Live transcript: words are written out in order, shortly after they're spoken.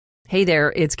Hey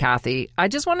there, it's Kathy. I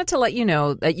just wanted to let you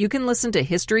know that you can listen to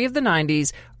History of the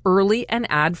 90s early and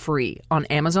ad-free on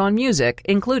Amazon Music,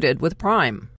 included with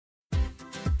Prime.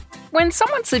 When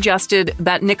someone suggested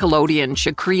that Nickelodeon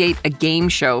should create a game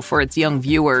show for its young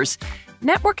viewers,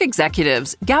 network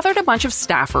executives gathered a bunch of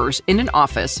staffers in an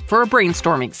office for a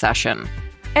brainstorming session.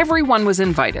 Everyone was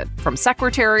invited, from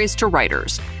secretaries to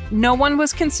writers. No one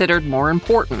was considered more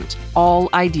important. All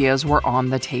ideas were on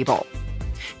the table.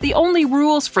 The only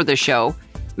rules for the show: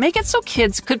 make it so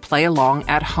kids could play along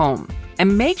at home,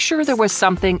 and make sure there was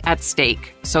something at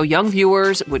stake so young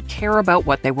viewers would care about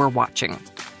what they were watching.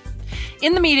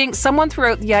 In the meeting, someone threw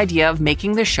out the idea of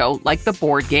making the show like the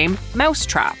board game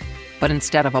Mousetrap, but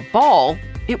instead of a ball,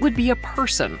 it would be a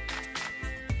person.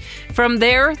 From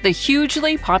there, the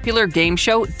hugely popular game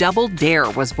show Double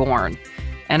Dare was born,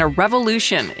 and a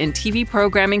revolution in TV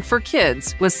programming for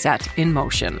kids was set in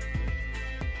motion.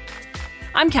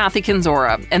 I'm Kathy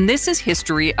Kenzora, and this is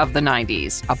History of the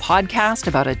 90s, a podcast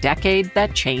about a decade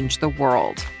that changed the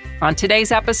world. On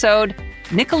today's episode,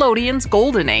 Nickelodeon's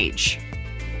Golden Age.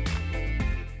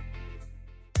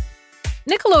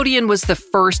 Nickelodeon was the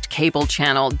first cable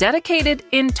channel dedicated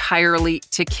entirely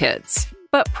to kids.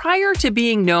 But prior to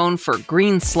being known for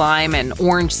green slime and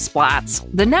orange splats,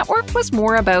 the network was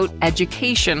more about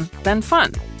education than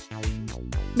fun.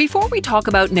 Before we talk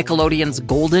about Nickelodeon's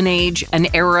Golden Age,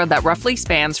 an era that roughly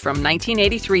spans from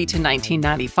 1983 to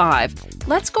 1995,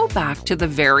 let's go back to the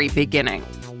very beginning.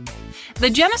 The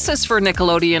genesis for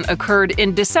Nickelodeon occurred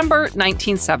in December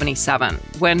 1977,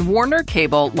 when Warner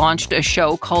Cable launched a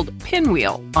show called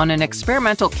Pinwheel on an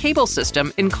experimental cable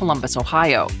system in Columbus,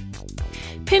 Ohio.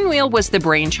 Pinwheel was the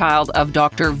brainchild of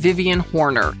Dr. Vivian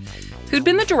Horner, who'd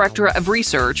been the director of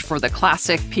research for the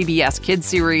classic PBS kids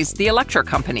series The Electric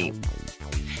Company.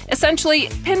 Essentially,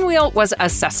 Pinwheel was a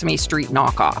Sesame Street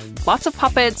knockoff. Lots of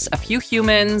puppets, a few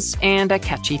humans, and a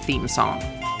catchy theme song.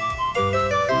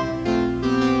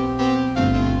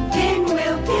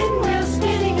 Pinwheel, pinwheel,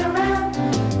 spinning around.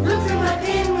 Look through my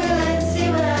pinwheel and see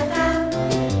what I found.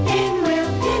 Pinwheel,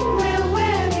 pinwheel, where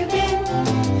have you been?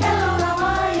 Hello, how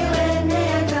are you? And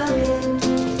may I come in?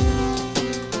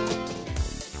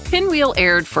 Pinwheel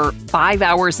aired for 5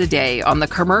 hours a day on the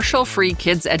commercial-free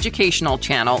Kids Educational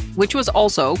Channel, which was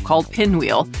also called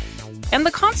Pinwheel. And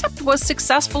the concept was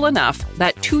successful enough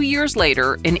that 2 years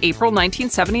later, in April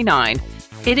 1979,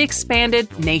 it expanded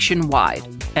nationwide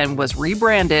and was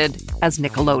rebranded as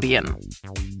Nickelodeon.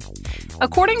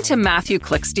 According to Mathew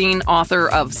Klickstein, author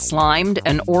of Slimed,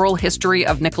 An Oral History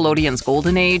of Nickelodeon's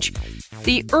Golden Age,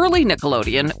 the early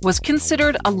Nickelodeon was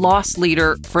considered a loss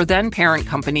leader for then-parent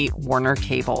company Warner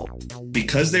Cable.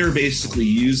 Because they were basically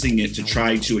using it to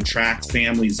try to attract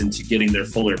families into getting their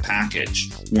fuller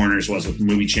package, Warner's was with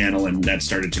Movie Channel, and that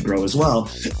started to grow as well,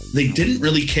 they didn't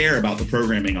really care about the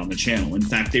programming on the channel. In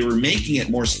fact, they were making it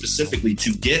more specifically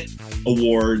to get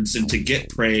awards and to get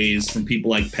praise from people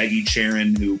like Peggy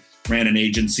Charon, who ran an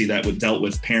agency that dealt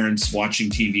with parents watching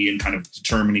TV and kind of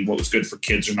determining what was good for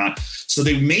kids or not. So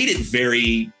they made it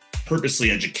very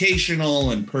purposely educational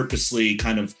and purposely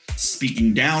kind of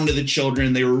speaking down to the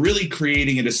children. They were really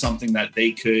creating it as something that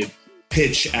they could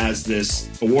pitch as this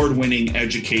award-winning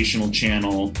educational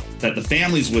channel that the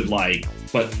families would like,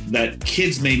 but that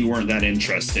kids maybe weren't that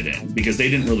interested in because they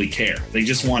didn't really care. They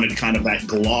just wanted kind of that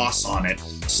gloss on it.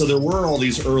 So there were all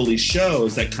these early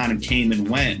shows that kind of came and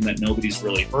went and that nobody's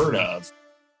really heard of.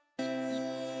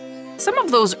 Some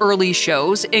of those early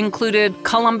shows included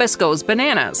Columbus Goes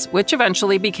Bananas, which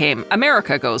eventually became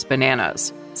America Goes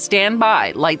Bananas. Stand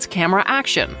By, Lights, Camera,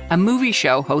 Action, a movie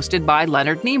show hosted by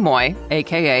Leonard Nimoy,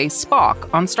 aka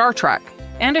Spock, on Star Trek.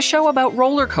 And a show about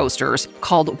roller coasters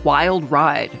called Wild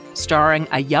Ride, starring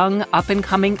a young,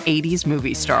 up-and-coming 80s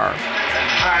movie star.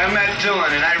 Hi, I'm Matt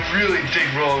Dillon, and I really dig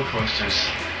roller coasters.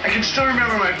 I can still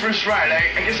remember my first ride.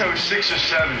 I guess I was 6 or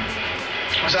 7.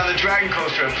 I was on the Dragon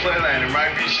Coaster at Playland in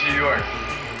Rye Beach, New York.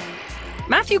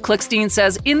 Mathew Klickstein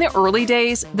says in the early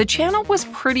days, the channel was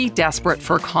pretty desperate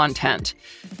for content.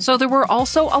 So there were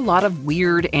also a lot of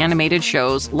weird animated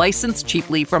shows licensed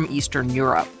cheaply from Eastern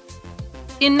Europe.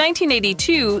 In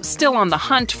 1982, still on the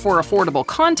hunt for affordable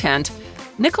content,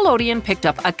 Nickelodeon picked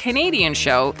up a Canadian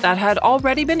show that had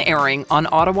already been airing on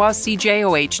Ottawa's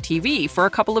CJOH TV for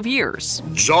a couple of years.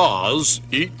 Jaws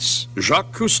Eats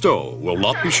Jacques Cousteau will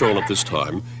not be shown at this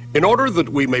time, in order that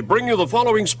we may bring you the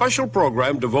following special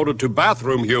program devoted to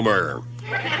bathroom humor.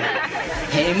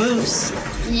 Hey, Moose.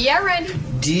 Yeah, Randy.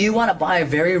 Do you want to buy a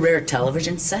very rare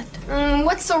television set?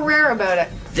 What's so rare about it?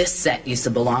 This set used to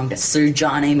belong to Sir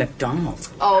John A. Macdonald.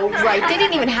 Oh, right. They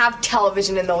didn't even have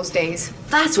television in those days.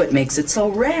 That's what makes it so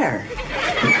rare.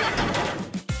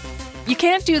 You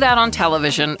Can't Do That on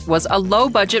Television was a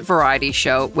low-budget variety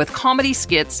show with comedy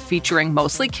skits featuring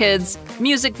mostly kids,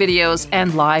 music videos,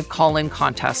 and live call-in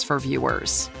contests for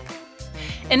viewers.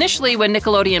 Initially, when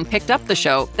Nickelodeon picked up the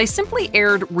show, they simply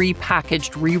aired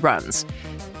repackaged reruns.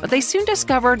 But they soon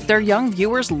discovered their young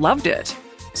viewers loved it.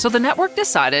 So the network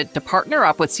decided to partner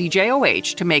up with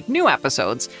CJOH to make new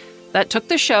episodes that took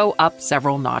the show up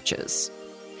several notches.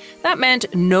 That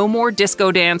meant no more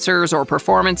disco dancers or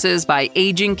performances by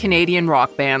aging Canadian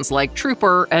rock bands like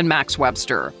Trooper and Max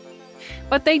Webster.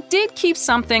 But they did keep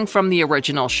something from the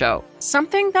original show,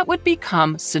 something that would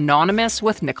become synonymous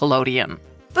with Nickelodeon.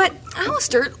 But,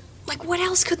 Alistair, like, what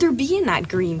else could there be in that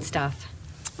green stuff?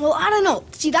 Well, I don't know.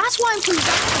 See, that's why I'm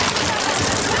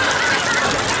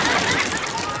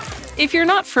If you're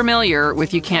not familiar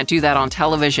with You Can't Do That on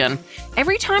Television,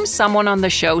 every time someone on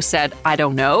the show said, "I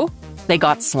don't know," they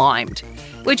got slimed,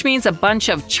 which means a bunch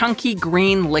of chunky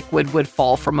green liquid would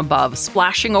fall from above,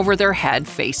 splashing over their head,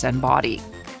 face, and body.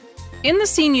 In the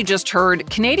scene you just heard,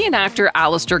 Canadian actor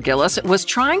Alistair Gillis was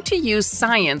trying to use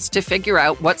science to figure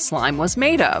out what slime was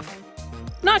made of.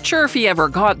 Not sure if he ever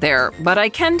got there, but I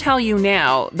can tell you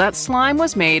now that slime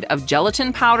was made of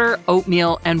gelatin powder,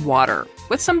 oatmeal, and water,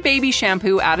 with some baby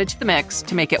shampoo added to the mix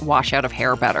to make it wash out of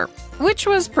hair better, which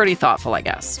was pretty thoughtful, I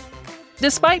guess.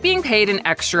 Despite being paid an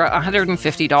extra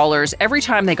 $150 every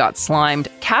time they got slimed,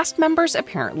 cast members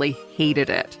apparently hated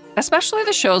it, especially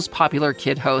the show's popular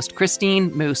kid host,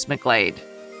 Christine Moose McGlade.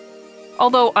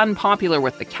 Although unpopular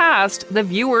with the cast, the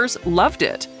viewers loved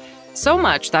it. So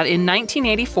much that in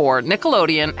 1984,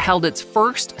 Nickelodeon held its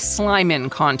first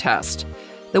Slime-In contest.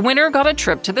 The winner got a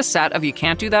trip to the set of You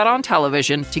Can't Do That on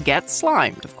Television to get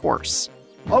slimed, of course.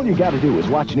 All you gotta do is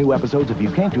watch new episodes of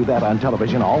You Can't Do That on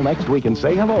Television all next week and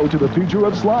say hello to the future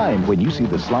of slime. When you see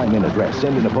the Slime-In address,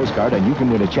 send in a postcard and you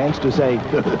can win a chance to say,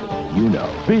 you know,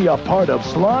 be a part of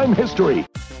slime history.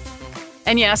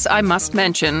 And yes, I must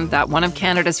mention that one of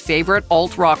Canada's favorite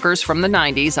alt-rockers from the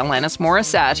 90s, Alanis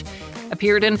Morissette,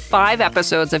 appeared in 5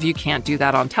 episodes of You Can't Do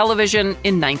That on Television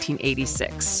in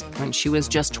 1986, when she was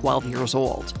just 12 years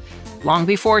old. Long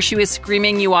before she was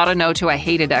screaming "you oughta know" to a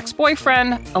hated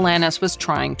ex-boyfriend, Alanis was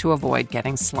trying to avoid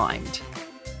getting slimed.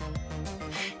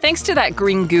 Thanks to that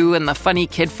green goo and the funny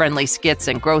kid-friendly skits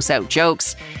and gross-out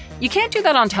jokes, You Can't Do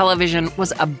That on Television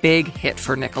was a big hit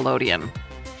for Nickelodeon.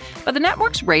 But the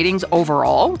network's ratings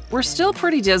overall were still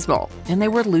pretty dismal, and they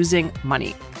were losing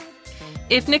money.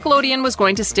 If Nickelodeon was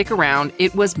going to stick around,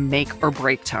 it was make or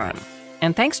break time.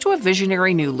 And thanks to a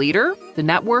visionary new leader, the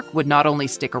network would not only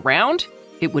stick around,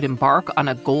 it would embark on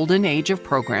a golden age of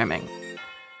programming.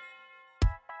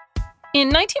 In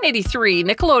 1983,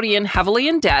 Nickelodeon, heavily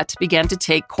in debt, began to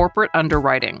take corporate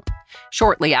underwriting.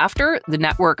 Shortly after, the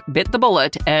network bit the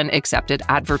bullet and accepted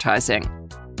advertising.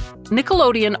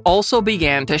 Nickelodeon also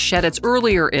began to shed its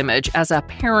earlier image as a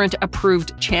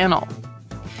parent-approved channel.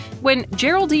 When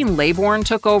Geraldine Laybourne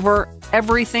took over,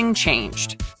 everything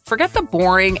changed. Forget the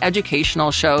boring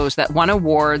educational shows that won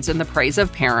awards and the praise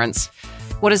of parents.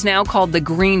 What is now called the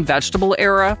green vegetable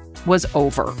era was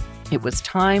over. It was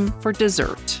time for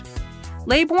dessert.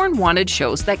 Laybourne wanted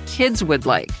shows that kids would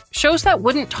like, shows that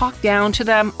wouldn't talk down to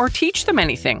them or teach them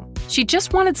anything. She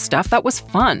just wanted stuff that was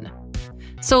fun.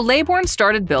 So Laybourne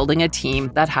started building a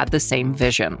team that had the same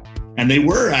vision. And they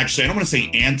were actually, I don't want to say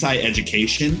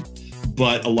anti-education,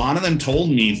 but a lot of them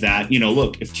told me that,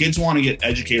 look, if kids want to get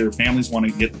educated or families want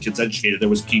to get the kids educated, there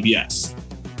was PBS.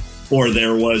 Or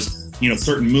there was,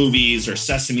 certain movies or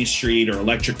Sesame Street or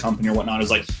Electric Company or whatnot. It was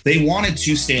like they wanted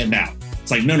to stand out. It's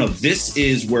like, no, this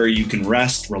is where you can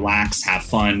rest, relax, have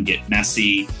fun, get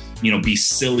messy, be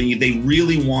silly. They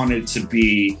really wanted to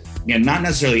be, again, not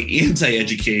necessarily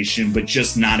anti-education, but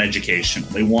just not educational.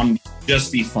 They wanted to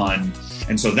just be fun.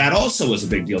 And so that also was a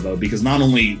big deal, though, because not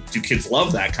only do kids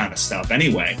love that kind of stuff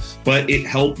anyway, but it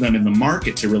helped them in the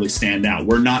market to really stand out.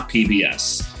 We're not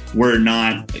PBS. We're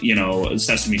not,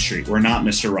 Sesame Street. We're not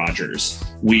Mr. Rogers.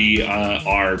 We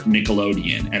are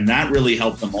Nickelodeon. And that really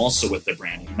helped them also with the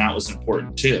branding. And that was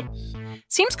important, too.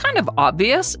 Seems kind of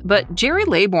obvious, but Jerry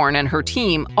Laybourne and her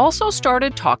team also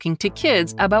started talking to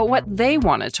kids about what they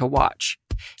wanted to watch.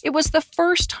 It was the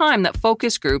first time that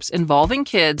focus groups involving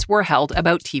kids were held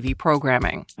about TV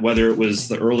programming. Whether it was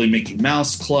the early Mickey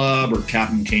Mouse Club or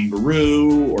Captain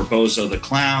Kangaroo or Bozo the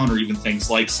Clown or even things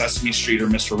like Sesame Street or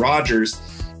Mr. Rogers,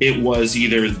 it was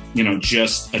either,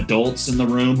 just adults in the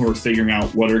room who are figuring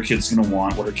out what are kids going to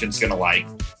want, what are kids going to like,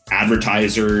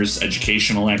 advertisers,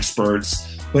 educational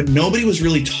experts, but nobody was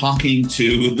really talking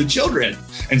to the children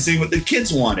and seeing what the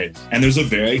kids wanted. And there's a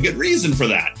very good reason for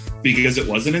that. because it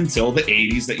wasn't until the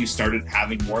 80s that you started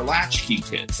having more latchkey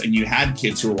kids, and you had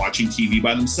kids who were watching TV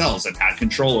by themselves and had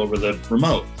control over the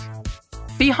remote.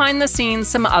 Behind the scenes,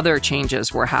 some other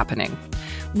changes were happening.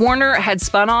 Warner had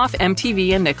spun off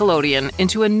MTV and Nickelodeon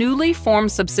into a newly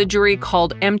formed subsidiary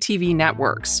called MTV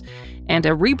Networks, and a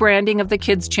rebranding of the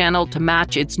kids' channel to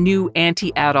match its new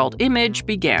anti-adult image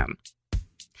began.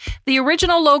 The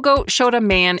original logo showed a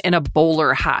man in a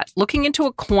bowler hat looking into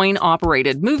a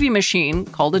coin-operated movie machine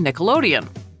called a Nickelodeon.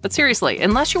 But seriously,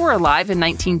 unless you were alive in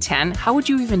 1910, how would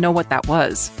you even know what that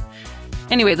was?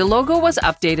 Anyway, the logo was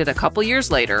updated a couple years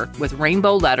later with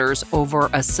rainbow letters over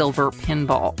a silver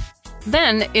pinball.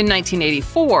 Then, in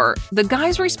 1984, the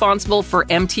guys responsible for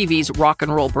MTV's rock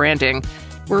and roll branding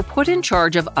were put in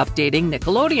charge of updating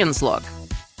Nickelodeon's look.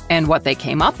 And what they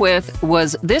came up with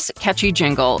was this catchy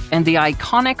jingle and the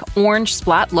iconic orange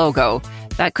splat logo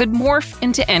that could morph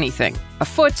into anything: a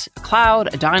foot, a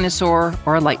cloud, a dinosaur,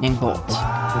 or a lightning bolt.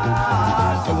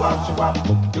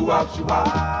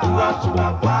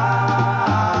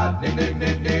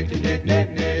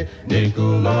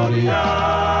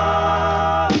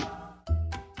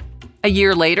 A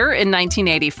year later, in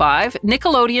 1985,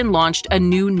 Nickelodeon launched a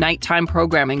new nighttime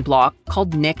programming block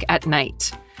called Nick at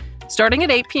Night. Starting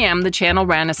at 8 p.m., the channel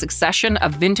ran a succession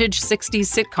of vintage 60s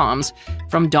sitcoms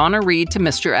from Donna Reed to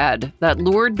Mr. Ed that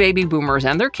lured baby boomers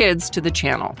and their kids to the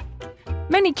channel.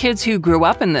 Many kids who grew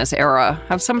up in this era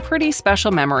have some pretty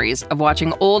special memories of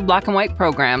watching old black and white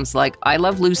programs like I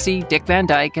Love Lucy, Dick Van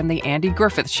Dyke, and The Andy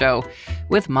Griffith Show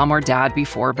with mom or dad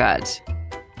before bed.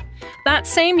 That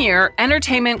same year,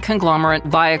 entertainment conglomerate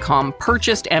Viacom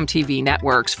purchased MTV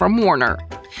Networks from Warner.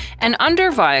 And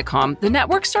under Viacom, the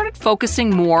network started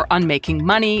focusing more on making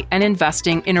money and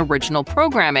investing in original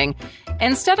programming,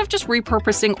 instead of just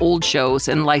repurposing old shows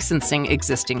and licensing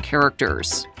existing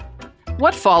characters.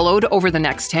 What followed over the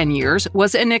next 10 years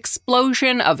was an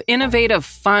explosion of innovative,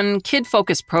 fun,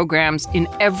 kid-focused programs in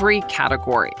every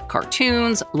category: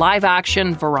 cartoons, live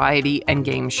action, variety, and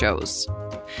game shows.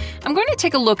 I'm going to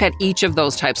take a look at each of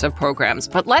those types of programs,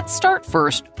 but let's start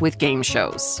first with game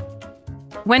shows.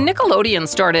 When Nickelodeon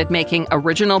started making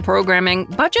original programming,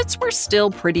 budgets were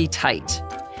still pretty tight.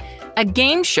 A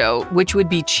game show, which would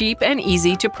be cheap and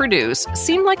easy to produce,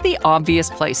 seemed like the obvious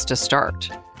place to start.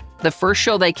 The first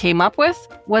show they came up with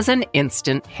was an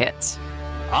instant hit.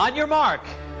 On your mark.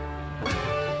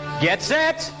 Get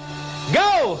set.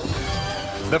 Go!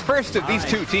 The first of these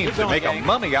two teams to make a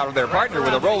mummy out of their partner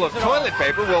with a roll of toilet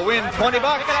paper will win $20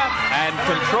 and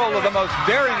control of the most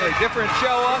daringly different show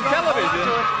on television,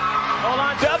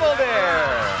 Double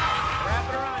Dare.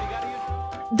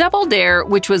 Double Dare,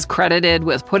 which was credited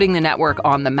with putting the network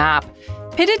on the map,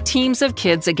 pitted teams of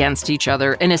kids against each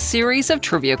other in a series of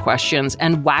trivia questions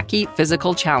and wacky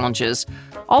physical challenges,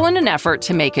 all in an effort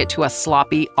to make it to a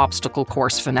sloppy obstacle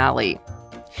course finale.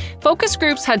 Focus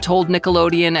groups had told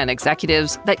Nickelodeon and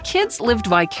executives that kids lived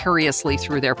vicariously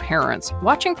through their parents,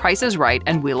 watching Price is Right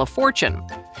and Wheel of Fortune,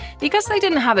 because they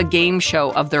didn't have a game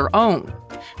show of their own.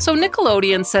 So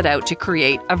Nickelodeon set out to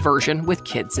create a version with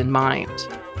kids in mind.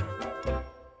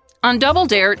 On Double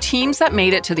Dare, teams that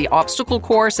made it to the obstacle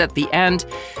course at the end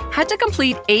had to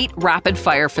complete 8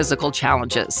 rapid-fire physical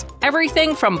challenges.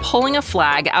 Everything from pulling a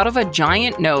flag out of a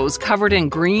giant nose covered in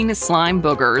green slime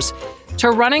boogers to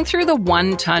running through the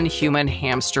 1-ton human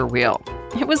hamster wheel.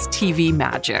 It was TV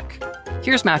magic.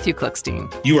 Here's Mathew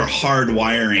Klickstein. You are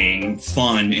hardwiring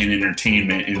fun and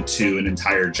entertainment into an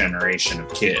entire generation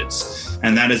of kids.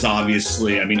 And that is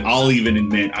obviously, I mean, I'll even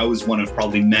admit I was one of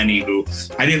probably many who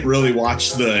I didn't really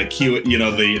watch the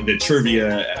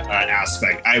trivia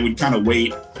aspect. I would kind of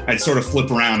wait. I'd sort of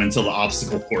flip around until the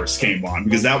obstacle course came on,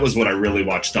 because that was what I really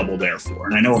watched Double Dare for.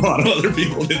 And I know a lot of other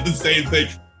people did the same thing.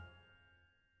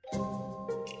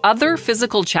 Other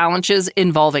physical challenges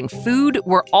involving food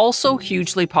were also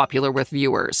hugely popular with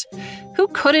viewers, who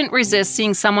couldn't resist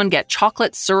seeing someone get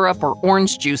chocolate syrup or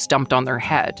orange juice dumped on their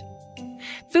head.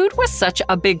 Food was such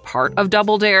a big part of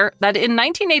Double Dare that in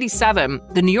 1987,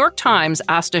 the New York Times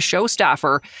asked a show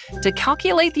staffer to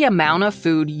calculate the amount of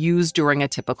food used during a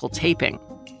typical taping.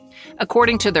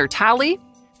 According to their tally,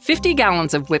 50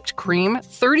 gallons of whipped cream,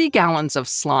 30 gallons of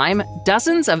slime,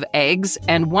 dozens of eggs,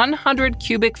 and 100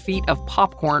 cubic feet of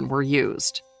popcorn were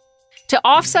used. To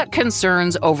offset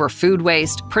concerns over food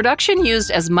waste, production used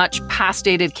as much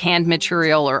past-dated canned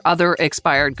material or other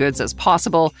expired goods as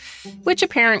possible, which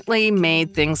apparently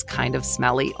made things kind of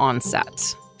smelly on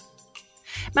set.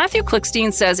 Mathew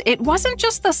Klickstein says it wasn't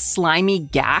just the slimy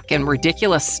gack and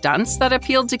ridiculous stunts that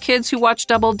appealed to kids who watched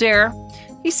Double Dare.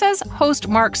 He says host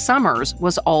Mark Summers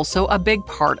was also a big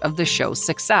part of the show's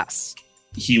success.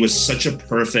 He was such a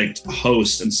perfect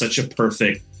host and such a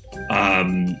perfect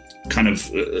kind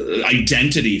of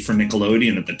identity for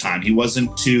Nickelodeon at the time. He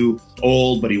wasn't too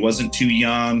old, but he wasn't too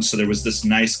young. So there was this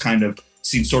nice kind of,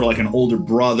 seemed sort of like an older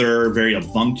brother, very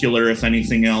avuncular, if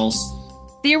anything else.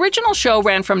 The original show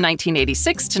ran from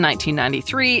 1986 to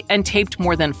 1993 and taped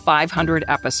more than 500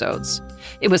 episodes.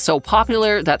 It was so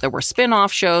popular that there were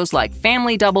spin-off shows like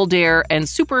Family Double Dare and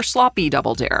Super Sloppy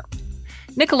Double Dare.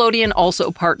 Nickelodeon also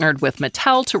partnered with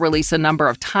Mattel to release a number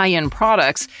of tie-in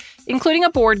products, including a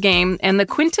board game and the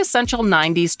quintessential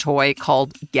 90s toy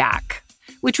called Gak,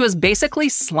 which was basically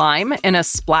slime in a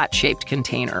splat-shaped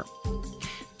container.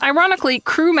 Ironically,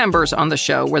 crew members on the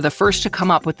show were the first to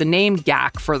come up with the name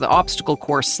Gak for the obstacle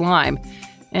course slime,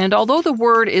 and although the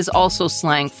word is also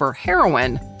slang for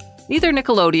heroin, neither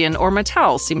Nickelodeon or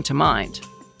Mattel seemed to mind.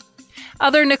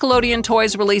 Other Nickelodeon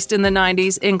toys released in the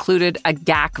 90s included a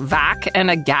Gak Vac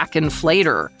and a Gak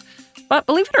Inflator. But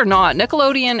believe it or not,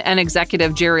 Nickelodeon and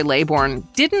executive Jerry Laybourne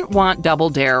didn't want Double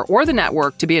Dare or the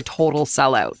network to be a total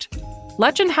sellout.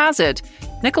 Legend has it,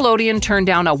 Nickelodeon turned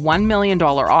down a $1 million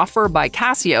offer by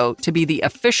Casio to be the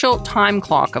official time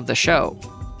clock of the show.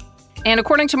 And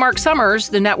according to Mark Summers,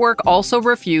 the network also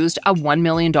refused a $1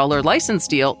 million license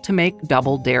deal to make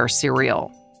Double Dare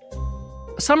cereal.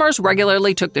 Summers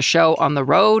regularly took the show on the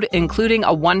road, including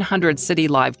a 100-city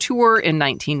live tour in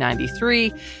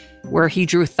 1993, where he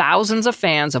drew thousands of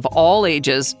fans of all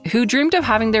ages who dreamed of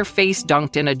having their face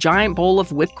dunked in a giant bowl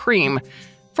of whipped cream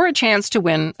for a chance to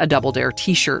win a Double Dare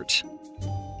t-shirt.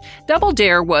 Double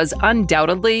Dare was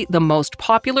undoubtedly the most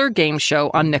popular game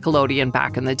show on Nickelodeon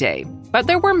back in the day, but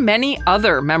there were many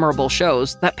other memorable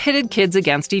shows that pitted kids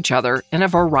against each other in a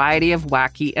variety of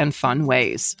wacky and fun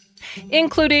ways,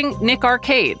 including Nick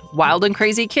Arcade, Wild and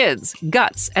Crazy Kids,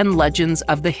 Guts, and Legends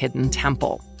of the Hidden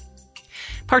Temple.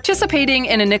 Participating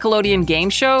in a Nickelodeon game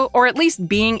show, or at least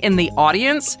being in the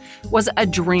audience, was a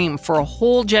dream for a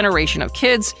whole generation of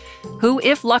kids who,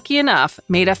 if lucky enough,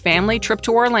 made a family trip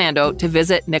to Orlando to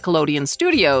visit Nickelodeon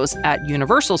Studios at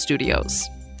Universal Studios.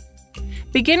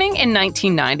 Beginning in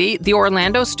 1990, the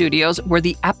Orlando studios were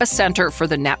the epicenter for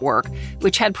the network,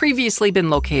 which had previously been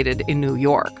located in New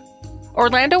York.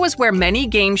 Orlando was where many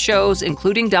game shows,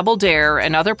 including Double Dare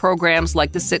and other programs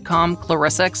like the sitcom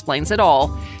Clarissa Explains It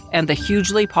All, and the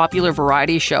hugely popular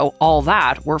variety show All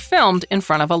That, were filmed in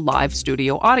front of a live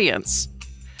studio audience.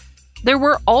 There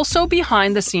were also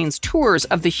behind-the-scenes tours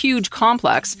of the huge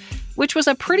complex, which was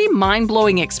a pretty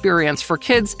mind-blowing experience for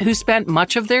kids who spent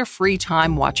much of their free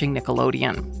time watching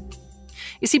Nickelodeon.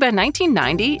 You see, by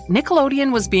 1990,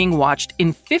 Nickelodeon was being watched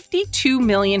in 52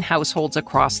 million households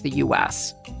across the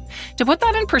U.S. To put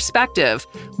that in perspective,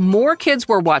 more kids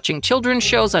were watching children's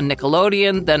shows on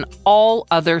Nickelodeon than all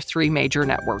other three major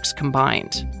networks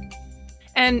combined.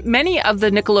 And many of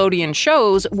the Nickelodeon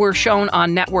shows were shown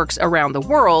on networks around the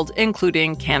world,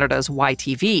 including Canada's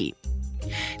YTV.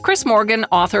 Chris Morgan,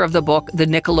 author of the book The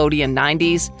Nickelodeon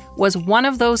 90s, was one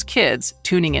of those kids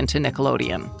tuning into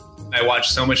Nickelodeon. I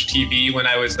watched so much TV when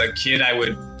I was a kid. I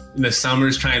would, in the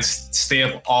summers, try and stay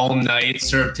up all night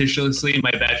surreptitiously in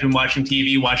my bedroom watching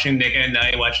TV, watching Nick at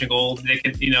Night, watching old Nick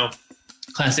and,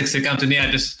 classic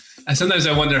sitcoms. And sometimes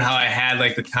I wonder how I had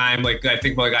the time. I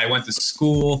think I went to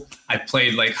school, I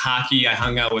played hockey, I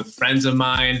hung out with friends of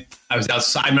mine. I was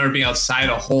outside. I remember being outside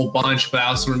a whole bunch, but I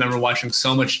also remember watching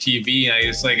so much TV. And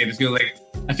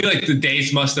I feel like the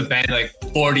days must have been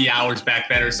 40 hours back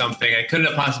then or something. I couldn't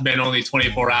have possibly been only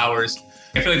 24 hours.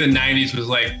 I feel like the 90s was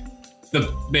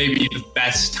maybe the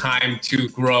best time to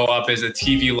grow up as a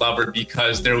TV lover,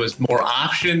 because there was more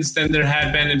options than there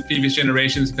had been in previous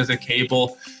generations because of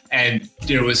cable. And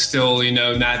there was still,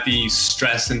 not the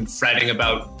stress and fretting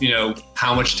about,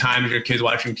 how much time your kids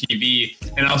watching TV.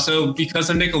 And also because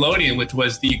of Nickelodeon, which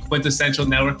was the quintessential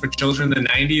network for children in the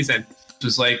 90s. And it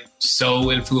was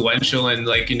so influential. And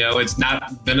it's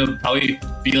not going to probably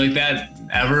be like that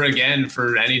ever again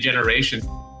for any generation.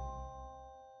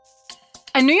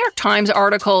 A New York Times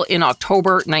article in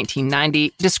October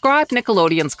 1990 described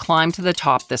Nickelodeon's climb to the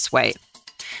top this way.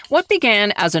 What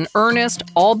began as an earnest,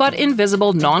 all but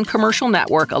invisible non-commercial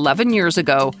network 11 years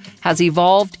ago has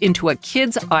evolved into a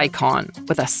kid's icon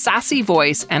with a sassy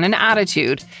voice and an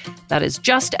attitude that is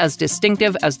just as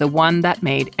distinctive as the one that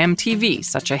made MTV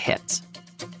such a hit.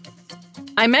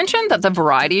 I mentioned that the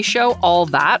variety show All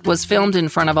That was filmed in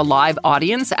front of a live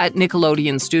audience at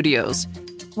Nickelodeon Studios.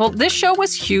 Well, this show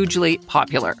was hugely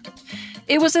popular.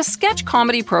 It was a sketch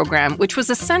comedy program which was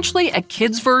essentially a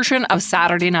kid's version of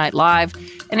Saturday Night Live,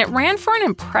 and it ran for an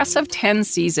impressive 10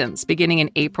 seasons beginning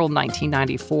in April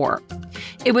 1994.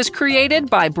 It was created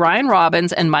by Brian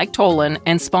Robbins and Mike Tollin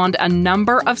and spawned a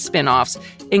number of spin-offs,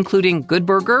 including Good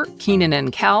Burger, Keenan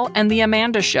and Kel, and The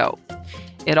Amanda Show.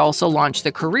 It also launched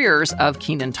the careers of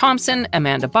Kenan Thompson,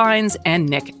 Amanda Bynes, and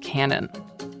Nick Cannon.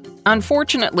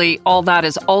 Unfortunately, all that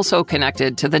is also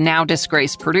connected to the now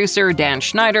disgraced producer Dan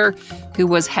Schneider, who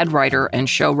was head writer and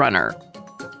showrunner.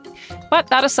 But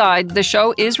that aside, the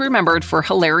show is remembered for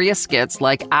hilarious skits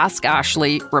like Ask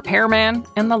Ashley, Repairman,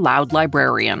 and The Loud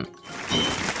Librarian.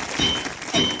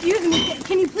 Excuse me,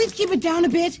 can you please keep it down a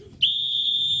bit?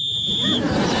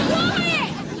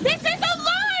 Quiet! This is a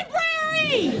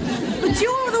library! But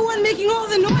you were the one making all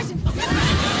the noise.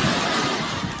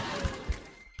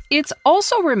 It's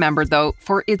also remembered, though,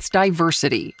 for its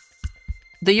diversity.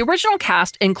 The original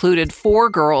cast included 4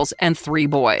 girls and 3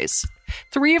 boys.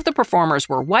 3 of the performers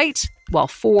were white, while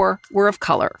 4 were of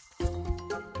color.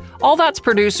 All That's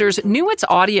producers knew its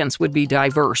audience would be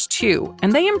diverse, too,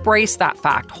 and they embraced that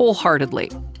fact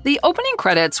wholeheartedly. The opening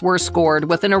credits were scored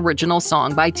with an original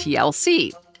song by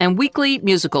TLC, and weekly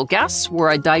musical guests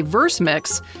were a diverse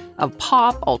mix of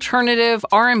pop, alternative,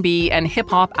 R&B, and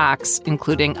hip-hop acts,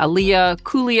 including Aaliyah,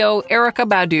 Coolio, Erykah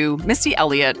Badu, Missy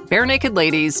Elliott, Bare Naked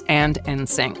Ladies, and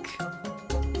NSYNC.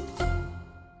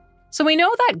 So we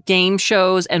know that game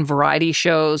shows and variety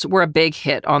shows were a big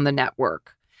hit on the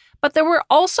network. But there were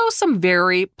also some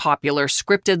very popular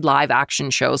scripted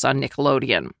live-action shows on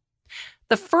Nickelodeon.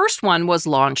 The first one was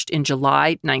launched in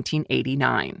July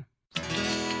 1989.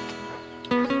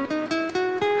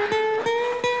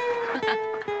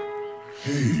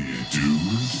 Hey,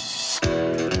 dude.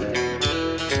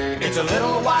 It's a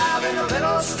little wild and a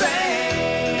little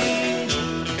strange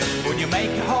when you make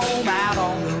your home out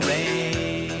on the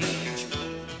range.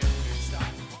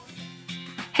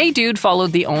 Hey Dude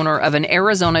followed the owner of an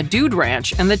Arizona dude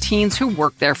ranch and the teens who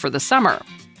worked there for the summer.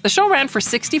 The show ran for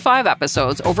 65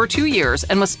 episodes over 2 years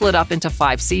and was split up into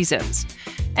 5 seasons.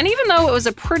 And even though it was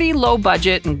a pretty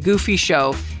low-budget and goofy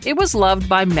show, it was loved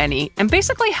by many and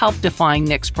basically helped define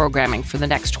Nick's programming for the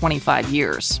next 25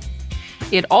 years.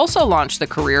 It also launched the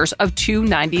careers of 2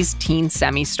 90s teen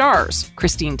semi-stars,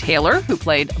 Christine Taylor, who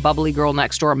played bubbly girl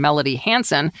next door Melody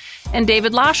Hansen, and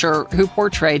David Lasher, who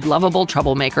portrayed lovable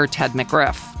troublemaker Ted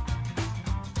McGriff.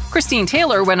 Christine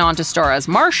Taylor went on to star as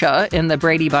Marcia in the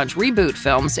Brady Bunch reboot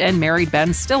films and married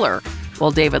Ben Stiller,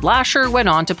 while David Lasher went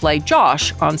on to play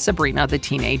Josh on Sabrina the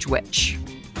Teenage Witch.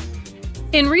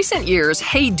 In recent years,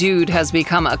 Hey Dude has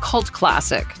become a cult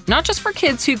classic, not just for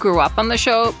kids who grew up on the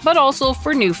show, but also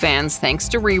for new fans thanks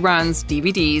to reruns,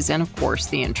 DVDs, and of course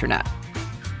the internet.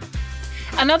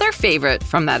 Another favorite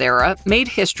from that era made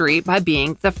history by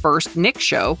being the first Nick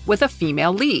show with a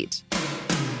female lead.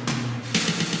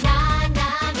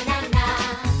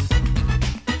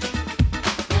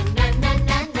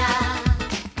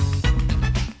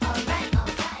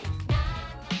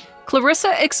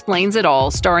 Clarissa Explains It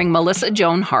All, starring Melissa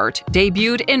Joan Hart,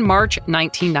 debuted in March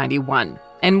 1991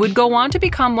 and would go on to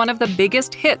become one of the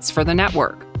biggest hits for the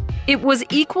network. It was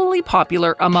equally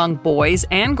popular among boys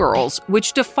and girls,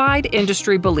 which defied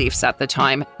industry beliefs at the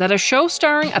time that a show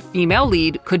starring a female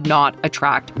lead could not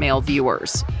attract male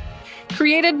viewers.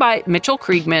 Created by Mitchell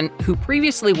Kriegman, who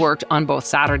previously worked on both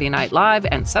Saturday Night Live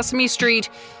and Sesame Street,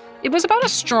 it was about a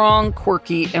strong,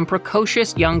 quirky, and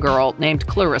precocious young girl named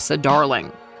Clarissa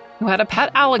Darling, who had a pet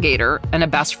alligator and a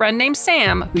best friend named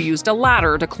Sam who used a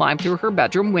ladder to climb through her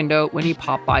bedroom window when he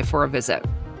popped by for a visit.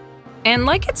 And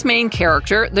like its main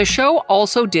character, the show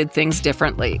also did things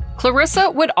differently.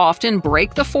 Clarissa would often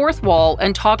break the fourth wall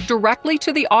and talk directly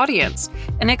to the audience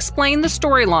and explain the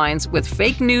storylines with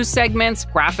fake news segments,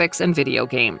 graphics, and video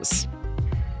games.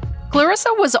 Clarissa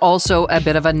was also a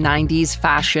bit of a 90s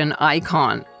fashion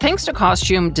icon, thanks to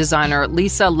costume designer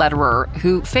Lisa Lederer,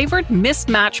 who favored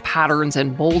mismatched patterns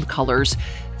and bold colors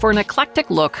for an eclectic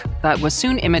look that was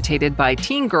soon imitated by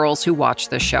teen girls who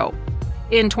watched the show.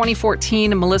 In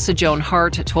 2014, Melissa Joan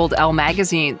Hart told Elle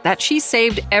magazine that she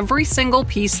saved every single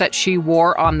piece that she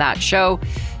wore on that show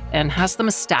and has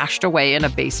them stashed away in a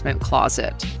basement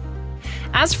closet.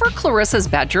 As for Clarissa's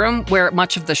bedroom, where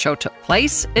much of the show took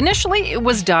place, initially it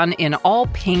was done in all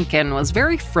pink and was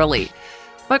very frilly.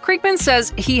 But Kriegman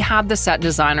says he had the set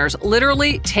designers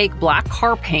literally take black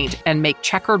car paint and make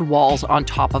checkered walls on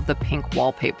top of the pink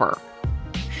wallpaper.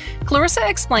 Clarissa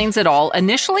Explains It All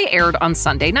initially aired on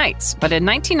Sunday nights, but in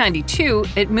 1992,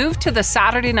 it moved to the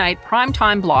Saturday night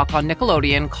primetime block on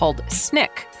Nickelodeon called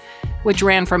Snick, which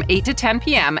ran from 8 to 10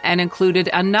 p.m. and included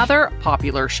another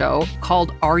popular show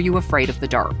called Are You Afraid of the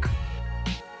Dark?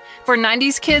 For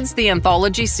 90s kids, the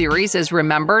anthology series is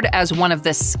remembered as one of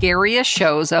the scariest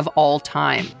shows of all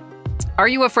time. Are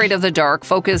You Afraid of the Dark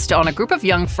focused on a group of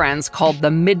young friends called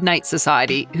the Midnight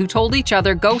Society who told each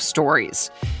other ghost stories.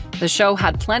 The show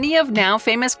had plenty of now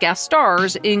famous guest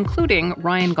stars, including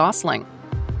Ryan Gosling.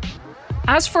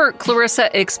 As for Clarissa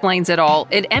Explains It All,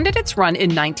 it ended its run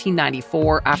in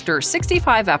 1994 after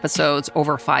 65 episodes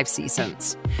over 5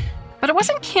 seasons. But it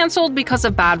wasn't canceled because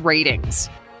of bad ratings.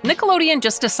 Nickelodeon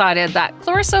just decided that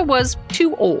Clarissa was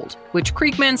too old, which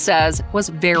Kriegman says was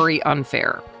very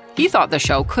unfair. He thought the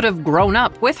show could have grown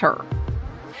up with her.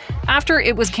 After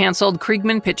it was canceled,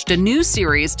 Kriegman pitched a new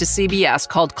series to CBS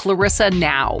called Clarissa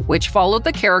Now, which followed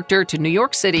the character to New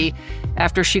York City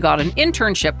after she got an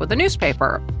internship with a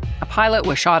newspaper. A pilot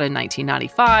was shot in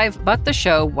 1995, but the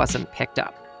show wasn't picked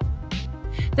up.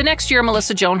 The next year,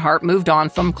 Melissa Joan Hart moved on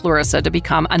from Clarissa to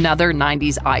become another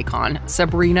 90s icon,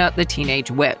 Sabrina the Teenage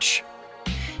Witch.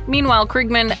 Meanwhile,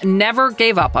 Kriegman never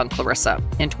gave up on Clarissa.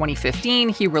 In 2015,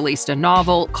 he released a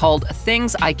novel called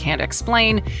Things I Can't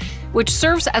Explain, which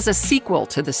serves as a sequel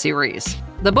to the series.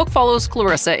 The book follows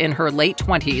Clarissa in her late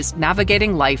 20s,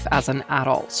 navigating life as an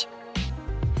adult.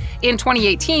 In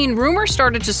 2018, rumors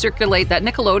started to circulate that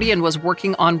Nickelodeon was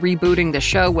working on rebooting the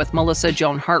show with Melissa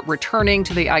Joan Hart returning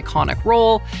to the iconic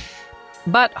role,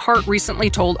 but Hart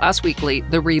recently told Us Weekly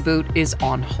the reboot is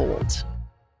on hold.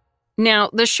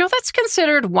 Now, the show that's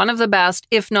considered one of the best,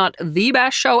 if not the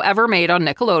best show ever made on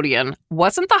Nickelodeon,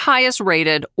 wasn't the highest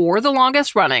rated or the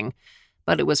longest running,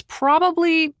 but it was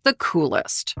probably the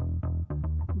coolest.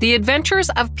 The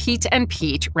Adventures of Pete and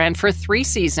Pete ran for 3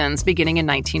 seasons beginning in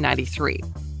 1993.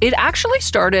 It actually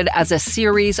started as a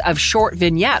series of short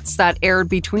vignettes that aired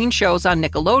between shows on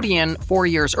Nickelodeon 4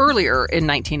 years earlier in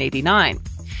 1989.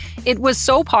 It was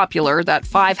so popular that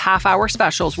 5 half-hour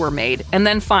specials were made, and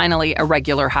then finally a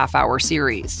regular half-hour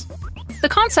series. The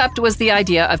concept was the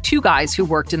idea of 2 guys who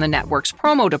worked in the network's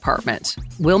promo department,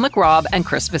 Will McRobb and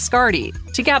Chris Viscardi.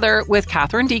 Together with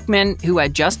Catherine Diekman, who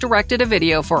had just directed a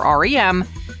video for REM,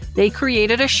 they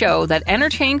created a show that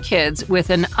entertained kids with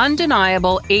an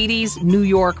undeniable 80s New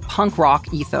York punk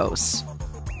rock ethos.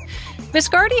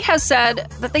 Viscardi has said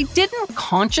that they didn't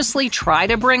consciously try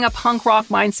to bring a punk rock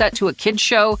mindset to a kids'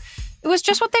 show. It was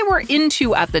just what they were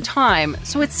into at the time,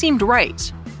 so it seemed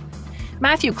right.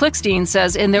 Mathew Klickstein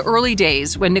says in the early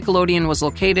days when Nickelodeon was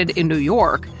located in New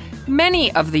York, many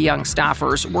of the young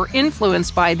staffers were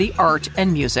influenced by the art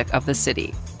and music of the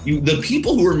city. The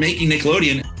people who were making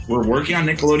Nickelodeon were working on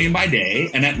Nickelodeon by day,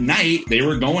 and at night they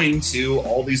were going to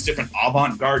all these different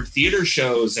avant-garde theater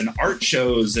shows and art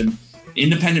shows and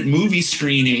independent movie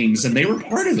screenings, and they were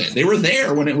part of it. They were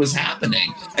there when it was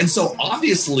happening. And so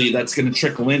obviously that's going to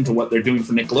trickle into what they're doing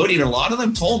for Nickelodeon. A lot of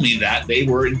them told me that they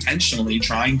were intentionally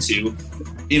trying to,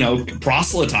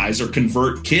 proselytize or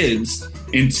convert kids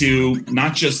into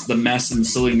not just the mess and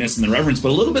silliness and the reverence, but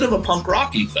a little bit of a punk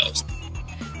rock ethos.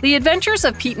 The Adventures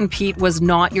of Pete and Pete was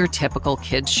not your typical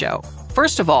kids show.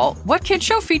 First of all, what kids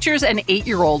show features an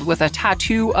 8-year-old with a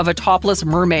tattoo of a topless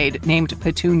mermaid named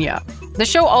Petunia? The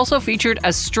show also featured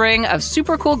a string of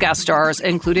super cool guest stars,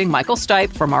 including Michael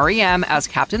Stipe from REM as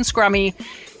Captain Scrummy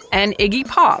and Iggy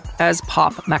Pop as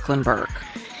Pop Mecklenburg.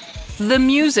 The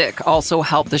music also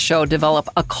helped the show develop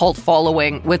a cult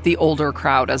following with the older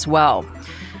crowd as well.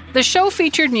 The show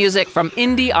featured music from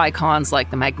indie icons like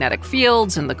the Magnetic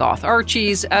Fields and the Goth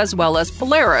Archies, as well as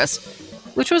Polaris,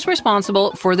 which was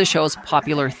responsible for the show's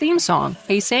popular theme song,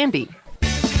 Hey Sandy.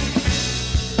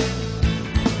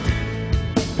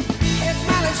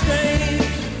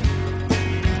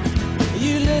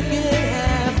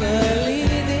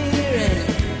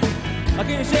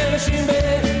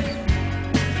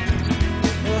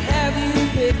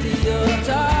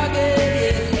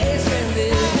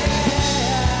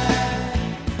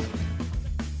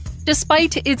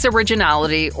 Despite its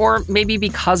originality, or maybe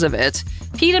because of it,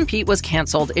 Pete and Pete was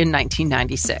canceled in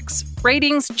 1996.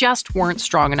 Ratings just weren't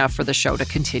strong enough for the show to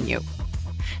continue.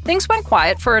 Things went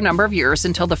quiet for a number of years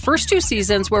until the first 2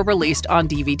 seasons were released on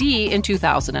DVD in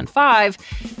 2005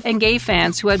 and gave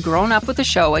fans who had grown up with the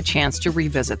show a chance to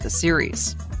revisit the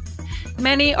series.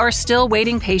 Many are still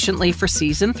waiting patiently for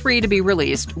Season 3 to be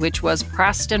released, which was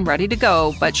pressed and ready to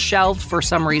go, but shelved for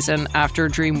some reason after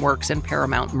DreamWorks and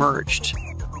Paramount merged.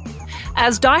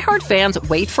 As diehard fans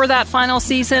wait for that final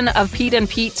season of Pete and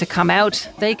Pete to come out,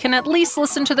 they can at least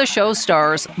listen to the show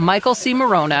stars Michael C.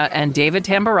 Morona and David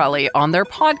Tamborelli on their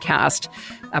podcast,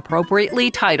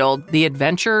 appropriately titled The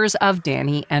Adventures of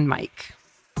Danny and Mike.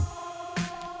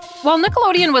 While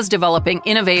Nickelodeon was developing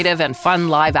innovative and fun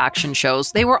live-action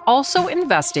shows, they were also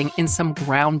investing in some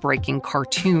groundbreaking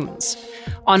cartoons.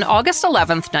 On August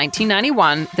 11th,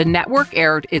 1991, the network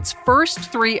aired its first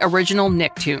 3 original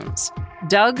Nicktoons,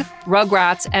 Doug,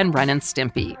 Rugrats, and Ren and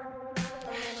Stimpy.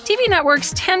 TV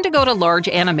networks tend to go to large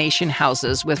animation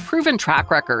houses with proven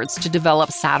track records to develop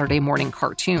Saturday morning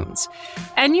cartoons.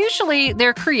 And usually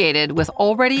they're created with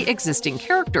already existing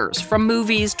characters from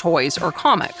movies, toys, or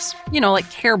comics, like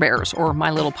Care Bears or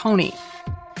My Little Pony.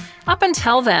 Up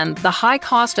until then, the high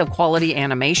cost of quality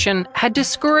animation had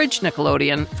discouraged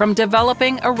Nickelodeon from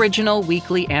developing original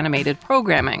weekly animated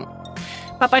programming.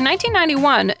 But by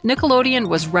 1991, Nickelodeon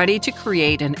was ready to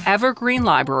create an evergreen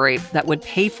library that would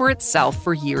pay for itself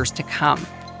for years to come.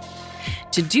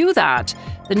 To do that,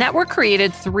 the network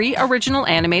created 3 original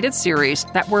animated series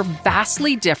that were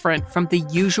vastly different from the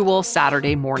usual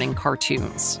Saturday morning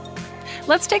cartoons.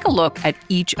 Let's take a look at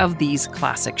each of these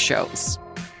classic shows.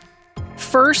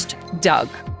 First, Doug.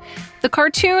 The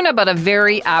cartoon about a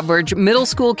very average middle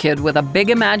school kid with a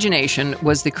big imagination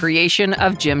was the creation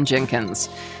of Jim Jenkins.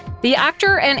 The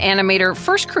actor and animator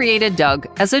first created Doug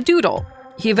as a doodle.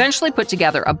 He eventually put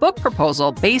together a book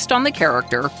proposal based on the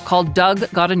character called Doug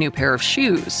Got a New Pair of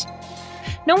Shoes.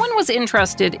 No one was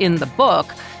interested in the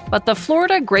book, but the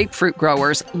Florida grapefruit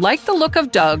growers liked the look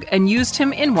of Doug and used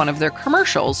him in one of their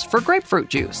commercials for grapefruit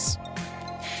juice.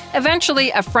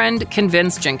 Eventually, a friend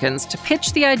convinced Jenkins to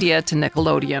pitch the idea to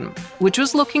Nickelodeon, which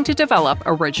was looking to develop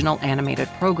original animated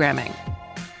programming.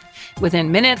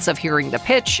 Within minutes of hearing the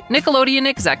pitch, Nickelodeon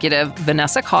executive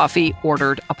Vanessa Coffey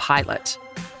ordered a pilot.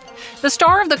 The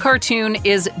star of the cartoon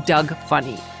is Doug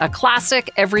Funny, a classic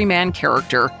everyman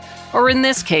character, or in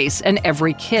this case, an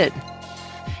every kid.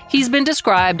 He's been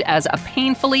described as a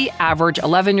painfully average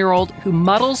 11-year-old who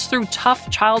muddles through tough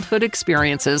childhood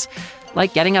experiences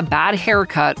like getting a bad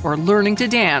haircut or learning to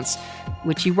dance,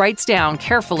 which he writes down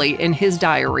carefully in his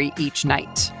diary each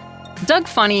night. Doug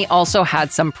Funny also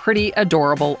had some pretty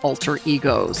adorable alter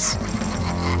egos.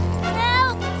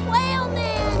 Help! Whale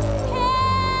man!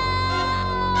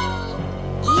 Help!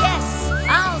 Yes,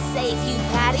 I'll save you,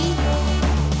 Patty.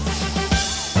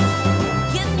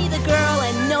 Give me the girl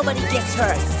and nobody gets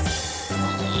hurt.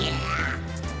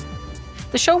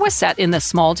 The show was set in the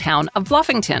small town of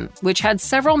Bluffington, which had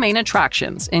several main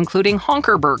attractions, including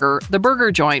Honker Burger, the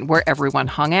burger joint where everyone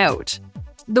hung out.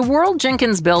 The world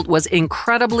Jenkins built was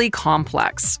incredibly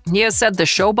complex. He has said the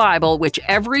show Bible, which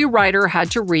every writer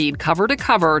had to read cover to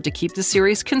cover to keep the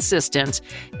series consistent,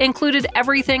 included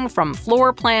everything from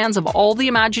floor plans of all the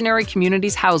imaginary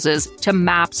community's houses to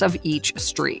maps of each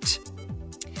street.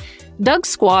 Doug's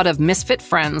squad of misfit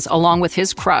friends, along with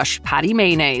his crush, Patty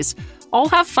Mayonnaise, all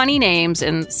have funny names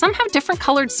and some have different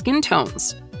colored skin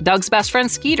tones. Doug's best friend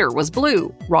Skeeter was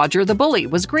blue, Roger the Bully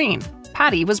was green,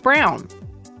 Patty was brown.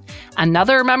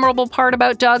 Another memorable part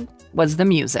about Doug was the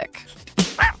music.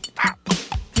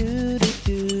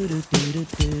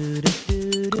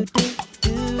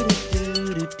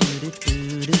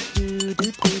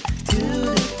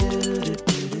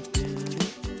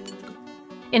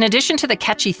 In addition to the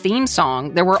catchy theme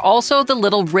song, there were also the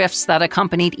little riffs that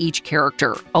accompanied each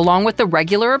character, along with the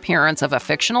regular appearance of a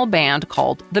fictional band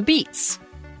called The Beats.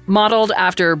 Modeled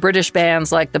after British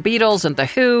bands like the Beatles and The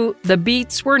Who, the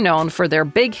Beats were known for their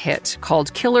big hit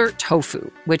called Killer Tofu,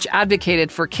 which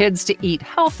advocated for kids to eat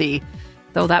healthy,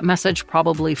 though that message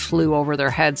probably flew over their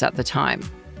heads at the time.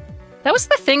 That was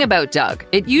the thing about Doug.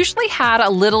 It usually had a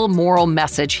little moral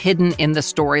message hidden in the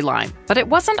storyline, but it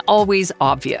wasn't always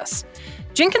obvious.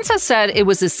 Jenkins has said it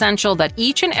was essential that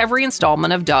each and every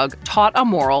installment of Doug taught a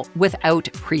moral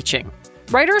without preaching.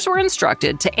 Writers were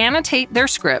instructed to annotate their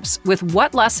scripts with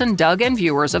what lesson Doug and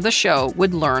viewers of the show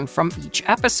would learn from each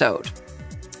episode.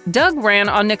 Doug ran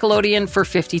on Nickelodeon for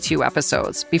 52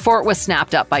 episodes before it was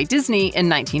snapped up by Disney in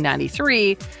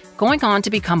 1993, going on to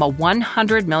become a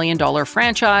 $100 million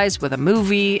franchise with a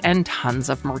movie and tons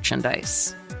of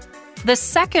merchandise. The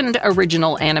second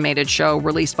original animated show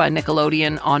released by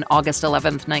Nickelodeon on August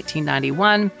 11,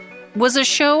 1991, was a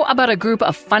show about a group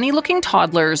of funny-looking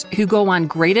toddlers who go on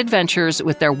great adventures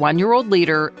with their 1-year-old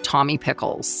leader, Tommy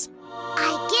Pickles. I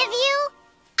give you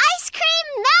Ice Cream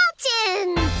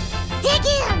Mountain! Dig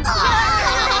in!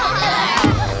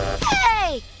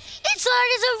 Hey! It's hard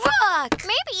as a rock!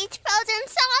 Maybe it's frozen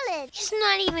solid. It's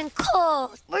not even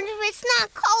cold. But if it's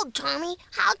not cold, Tommy,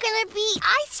 how can it be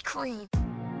ice cream?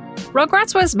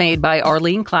 Rugrats was made by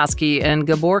Arlene Klasky and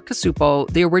Gabor Kasupo,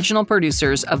 the original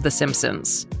producers of The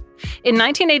Simpsons. In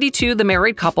 1982, the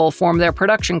married couple formed their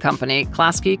production company,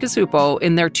 Klasky-Kasupo,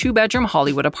 in their 2-bedroom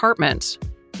Hollywood apartment.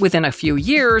 Within a few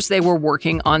years, they were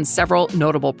working on several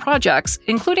notable projects,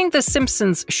 including The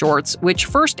Simpsons shorts, which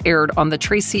first aired on The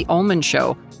Tracy Ullman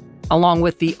Show, along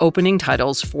with the opening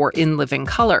titles for In Living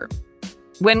Color.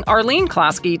 When Arlene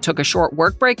Klasky took a short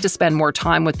work break to spend more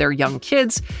time with their young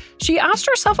kids, she asked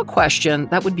herself a question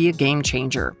that would be a game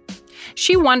changer.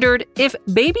 She wondered if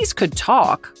babies could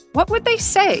talk, what would they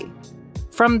say?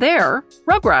 From there,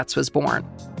 Rugrats was born.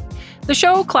 The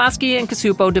show Klasky and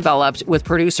Kasupo developed with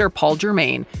producer Paul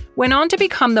Germain went on to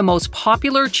become the most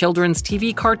popular children's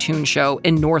TV cartoon show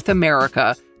in North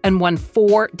America and won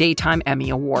 4 Daytime Emmy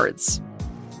Awards.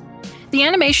 The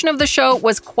animation of the show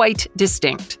was quite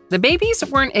distinct. The babies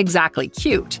weren't exactly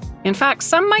cute. In fact,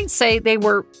 some might say they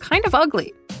were kind of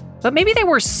ugly. But maybe they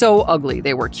were so ugly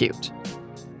they were cute.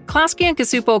 Klasky and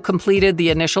Kasupo completed the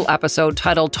initial episode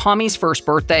titled Tommy's First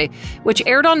Birthday, which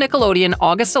aired on Nickelodeon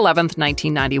August 11,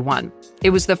 1991. It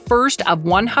was the first of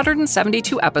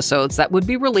 172 episodes that would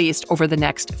be released over the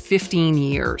next 15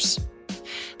 years.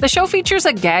 The show features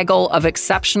a gaggle of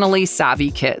exceptionally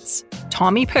savvy kids.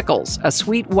 Tommy Pickles, a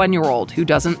sweet 1-year-old who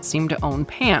doesn't seem to own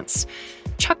pants.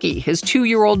 Chucky, his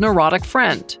 2-year-old neurotic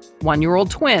friend.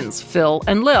 1-year-old twins, Phil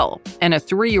and Lil, and a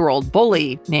 3-year-old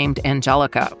bully named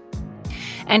Angelica.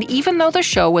 And even though the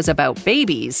show was about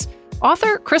babies,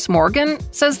 author Chris Morgan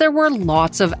says there were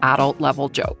lots of adult-level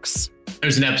jokes.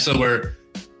 There's an episode where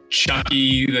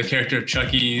Chucky, the character of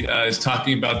Chucky, is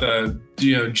talking about the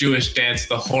Jewish dance,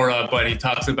 the Hora, but he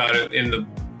talks about it in the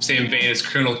same vein as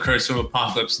Colonel Kurtz from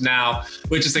Apocalypse Now,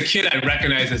 which is a kid I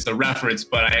recognize as a reference,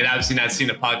 but I had obviously not seen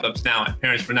Apocalypse Now. My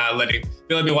parents were not they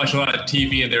let me watch a lot of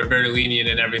TV, and they were very lenient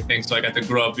and everything, so I got to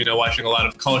grow up, watching a lot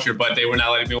of culture, but they were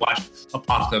not letting me watch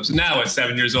Apocalypse Now at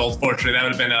 7 years old. Fortunately, that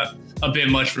would have been a bit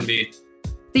much for me.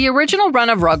 The original run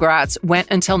of Rugrats went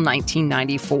until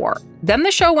 1994. Then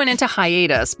the show went into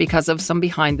hiatus because of some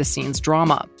behind-the-scenes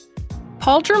drama.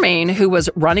 Paul Germain, who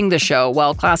was running the show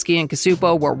while Klasky and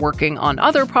Kasupo were working on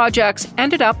other projects,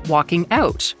 ended up walking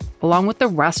out, along with the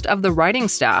rest of the writing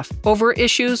staff, over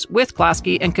issues with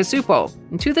Klasky and Kasupo.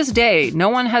 And to this day, no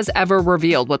one has ever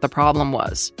revealed what the problem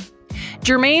was.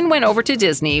 Germain went over to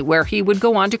Disney, where he would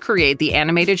go on to create the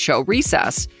animated show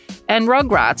Recess, and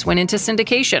Rugrats went into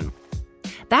syndication.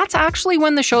 That's actually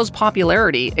when the show's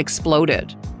popularity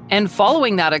exploded. And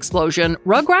following that explosion,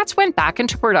 Rugrats went back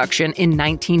into production in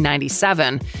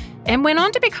 1997 and went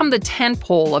on to become the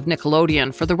tentpole of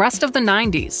Nickelodeon for the rest of the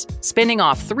 90s, spinning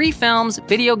off 3 films,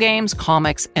 video games,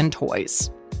 comics, and toys.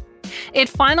 It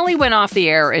finally went off the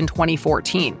air in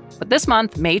 2014, but this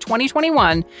month, May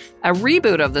 2021, a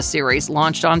reboot of the series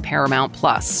launched on Paramount+.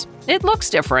 It looks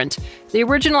different. The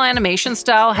original animation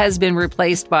style has been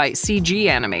replaced by CG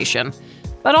animation,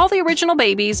 but all the original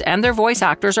babies and their voice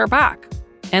actors are back.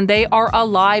 And they are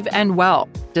alive and well,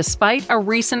 despite a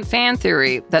recent fan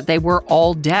theory that they were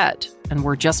all dead and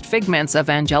were just figments of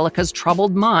Angelica's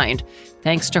troubled mind,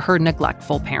 thanks to her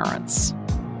neglectful parents.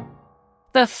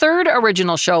 The third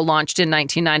original show launched in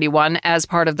 1991 as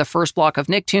part of the first block of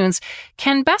Nicktoons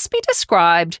can best be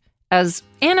described as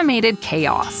animated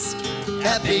chaos.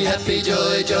 Happy, happy,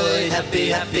 joy, joy, happy,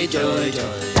 happy, joy,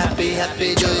 joy. Happy,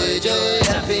 happy, joy, joy,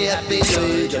 happy, happy,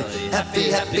 joy, joy.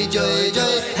 Happy, happy, joy,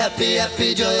 joy, happy,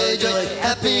 happy, joy, joy.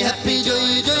 Happy, happy,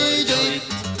 joy, joy, joy.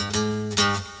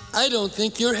 I don't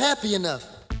think you're happy enough.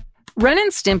 Ren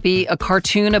and Stimpy, a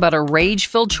cartoon about a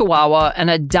rage-filled chihuahua and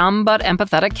a dumb but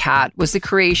empathetic cat, was the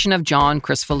creation of John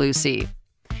Kricfalusi.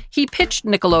 He pitched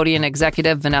Nickelodeon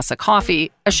executive Vanessa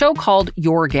Coffey a show called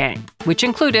Your Gang, which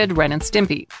included Ren and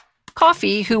Stimpy.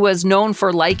 Coffey, who was known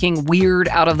for liking weird,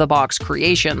 out-of-the-box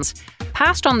creations,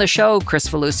 passed on the show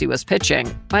Kricfalusi was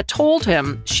pitching, but told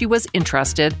him she was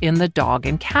interested in the dog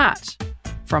and cat.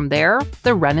 From there,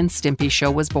 the Ren and Stimpy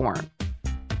show was born.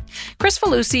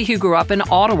 Kricfalusi, who grew up in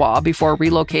Ottawa before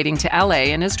relocating to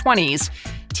LA in his 20s,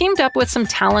 teamed up with some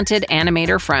talented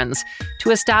animator friends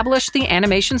to establish the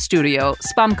animation studio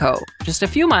Spumco just a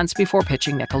few months before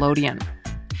pitching Nickelodeon.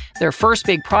 Their first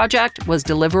big project was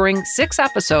delivering 6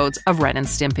 episodes of Ren and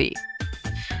Stimpy.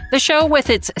 The show,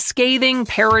 with its scathing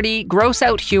parody,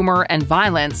 gross-out humor, and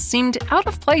violence, seemed out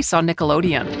of place on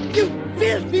Nickelodeon. You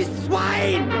filthy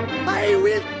swine! I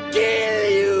will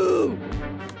kill you!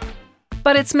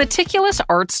 But its meticulous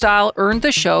art style earned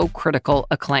the show critical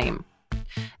acclaim.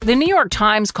 The New York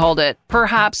Times called it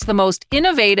perhaps the most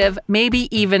innovative, maybe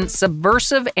even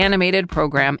subversive animated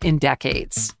program in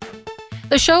decades.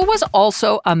 The show was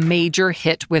also a major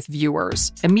hit with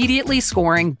viewers, immediately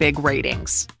scoring big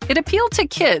ratings. It appealed to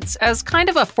kids as kind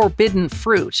of a forbidden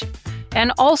fruit,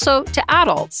 and also to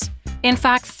adults. In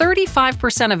fact,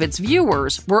 35% of its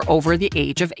viewers were over the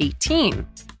age of 18.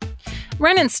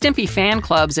 Ren and Stimpy fan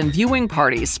clubs and viewing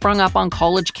parties sprung up on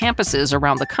college campuses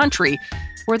around the country,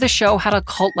 where the show had a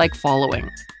cult-like following,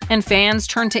 and fans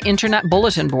turned to internet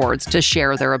bulletin boards to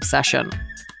share their obsession.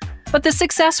 But the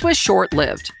success was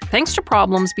short-lived, thanks to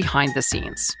problems behind the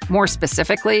scenes, more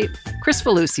specifically,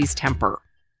 Kricfalusi's temper.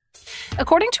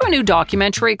 According to a new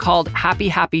documentary called Happy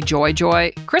Happy Joy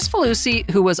Joy, Chris Felucci,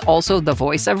 who was also the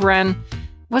voice of Ren,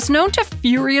 was known to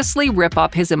furiously rip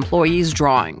up his employees'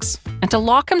 drawings and to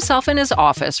lock himself in his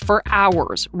office for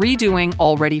hours redoing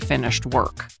already finished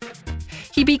work.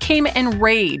 He became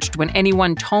enraged when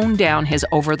anyone toned down his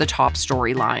over-the-top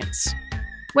storylines.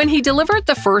 When he delivered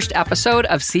the first episode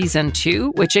of Season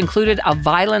 2, which included a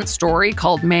violent story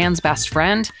called Man's Best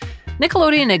Friend,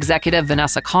 Nickelodeon executive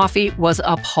Vanessa Coffey was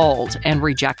appalled and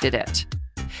rejected it.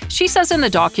 She says in the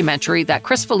documentary that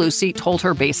Chris Felucci told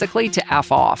her basically to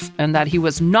F off and that he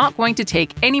was not going to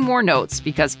take any more notes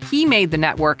because he made the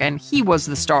network and he was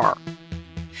the star.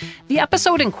 The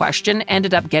episode in question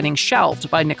ended up getting shelved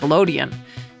by Nickelodeon.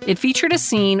 It featured a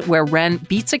scene where Ren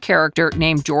beats a character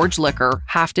named George Liquor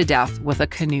half to death with a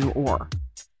canoe oar.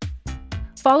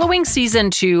 Following Season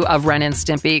 2 of Ren and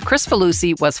Stimpy, Chris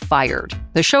Felucci was fired.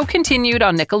 The show continued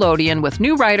on Nickelodeon with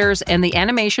new writers and the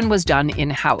animation was done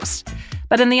in-house.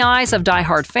 But in the eyes of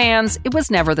diehard fans, it was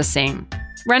never the same.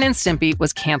 Ren and Stimpy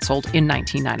was canceled in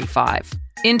 1995.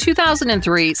 In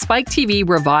 2003, Spike TV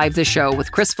revived the show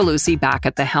with Chris Felucci back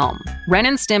at the helm. Ren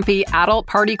and Stimpy Adult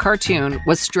Party Cartoon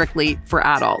was strictly for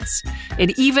adults.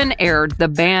 It even aired the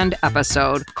banned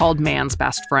episode called Man's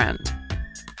Best Friend.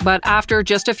 But after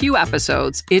just a few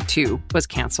episodes, it too was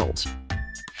canceled.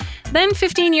 Then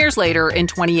 15 years later, in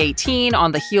 2018,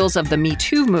 on the heels of the Me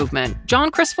Too movement,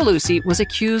 John Chris Felucci was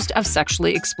accused of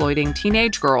sexually exploiting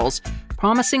teenage girls,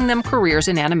 promising them careers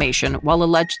in animation while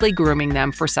allegedly grooming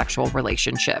them for sexual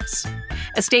relationships.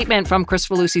 A statement from Chris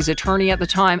Felucci's attorney at the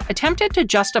time attempted to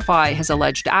justify his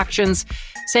alleged actions,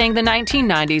 saying the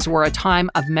 1990s were a time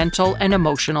of mental and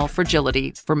emotional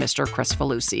fragility for Mr. Chris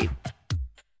Felucci.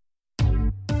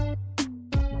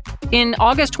 In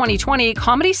August 2020,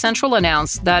 Comedy Central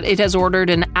announced that it has ordered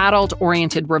an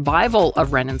adult-oriented revival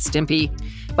of Ren and Stimpy,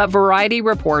 but Variety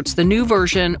reports the new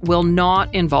version will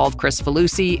not involve Chris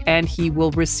Felucci and he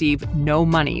will receive no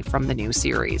money from the new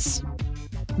series.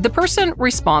 The person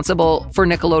responsible for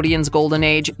Nickelodeon's golden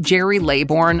age, Jerry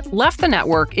Laybourne, left the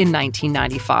network in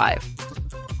 1995.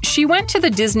 She went to the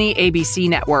Disney ABC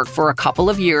network for a couple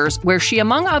of years, where she,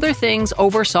 among other things,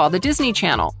 oversaw the Disney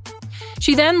Channel.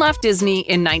 She then left Disney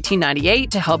in 1998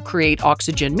 to help create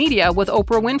Oxygen Media with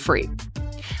Oprah Winfrey.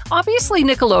 Obviously,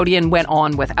 Nickelodeon went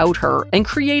on without her and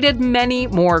created many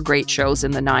more great shows in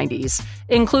the 90s,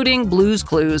 including Blue's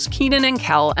Clues, Kenan and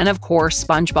Kel, and of course,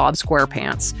 SpongeBob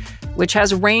SquarePants, which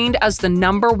has reigned as the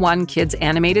 #1 kids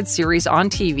animated series on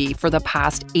TV for the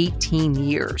past 18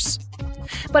 years.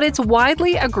 But it's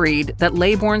widely agreed that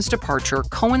Laybourne's departure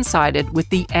coincided with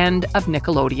the end of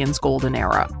Nickelodeon's golden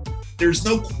era. There's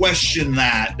no question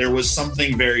that there was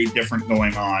something very different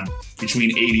going on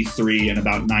between 83 and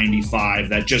about 95,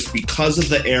 that just because of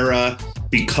the era,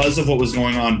 because of what was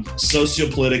going on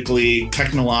sociopolitically,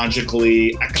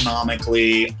 technologically,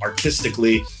 economically,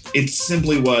 artistically, it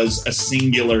simply was a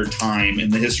singular time in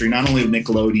the history, not only of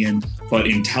Nickelodeon, but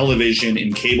in television,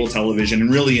 in cable television,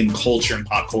 and really in culture and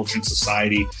pop culture and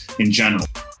society in general.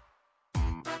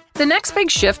 The next big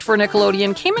shift for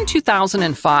Nickelodeon came in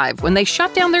 2005 when they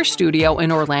shut down their studio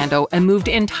in Orlando and moved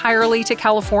entirely to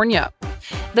California.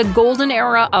 The golden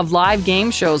era of live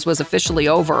game shows was officially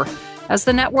over, as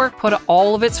the network put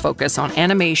all of its focus on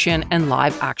animation and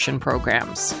live action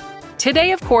programs.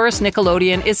 Today, of course,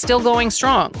 Nickelodeon is still going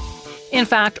strong. In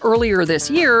fact, earlier this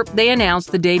year, they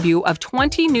announced the debut of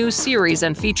 20 new series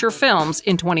and feature films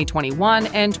in 2021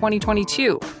 and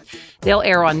 2022. They'll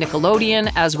air on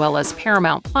Nickelodeon as well as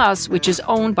Paramount Plus, which is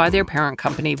owned by their parent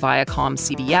company Viacom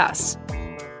CBS.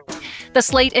 The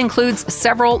slate includes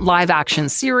several live-action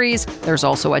series. There's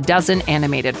also a dozen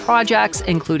animated projects,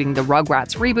 including the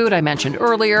Rugrats reboot I mentioned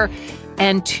earlier,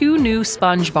 and 2 new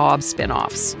SpongeBob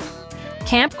spin-offs.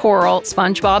 Camp Coral,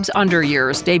 SpongeBob's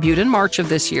Underyears, debuted in March of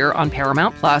this year on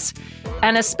Paramount Plus,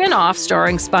 and a spin-off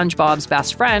starring SpongeBob's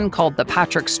best friend called The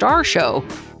Patrick Star Show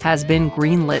has been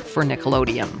greenlit for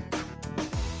Nickelodeon.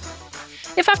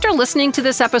 If after listening to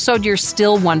this episode you're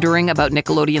still wondering about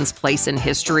Nickelodeon's place in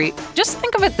history, just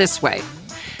think of it this way.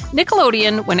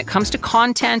 Nickelodeon, when it comes to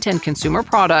content and consumer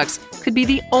products, could be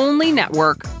the only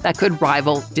network that could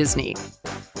rival Disney.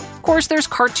 Of course, there's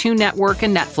Cartoon Network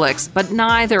and Netflix, but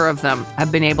neither of them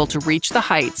have been able to reach the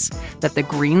heights that the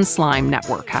Green Slime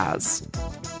Network has.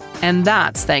 And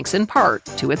that's thanks in part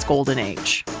to its golden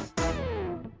age.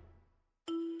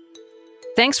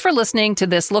 Thanks for listening to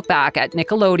this look back at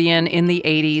Nickelodeon in the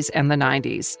 80s and the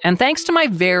 90s. And thanks to my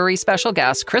very special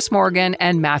guests, Chris Morgan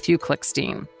and Mathew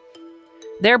Klickstein.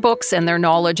 Their books and their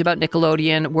knowledge about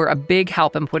Nickelodeon were a big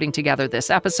help in putting together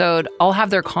this episode. I'll have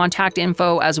their contact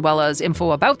info as well as info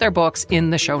about their books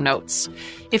in the show notes.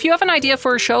 If you have an idea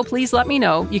for a show, please let me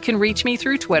know. You can reach me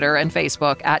through Twitter and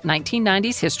Facebook at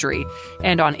 1990s History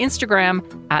and on Instagram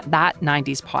at That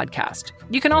 90s Podcast.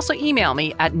 You can also email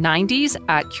me at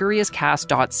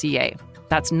 90s@curiouscast.ca.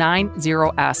 That's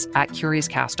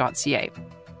 90s@curiouscast.ca.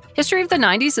 History of the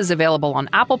 90s is available on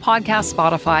Apple Podcasts,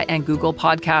 Spotify, and Google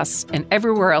Podcasts, and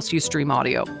everywhere else you stream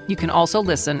audio. You can also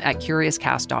listen at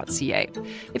curiouscast.ca.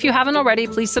 If you haven't already,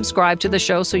 please subscribe to the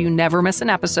show so you never miss an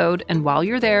episode, and while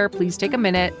you're there, please take a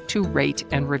minute to rate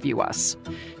and review us.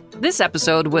 This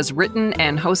episode was written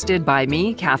and hosted by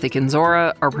me, Kathy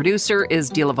Kenzora. Our producer is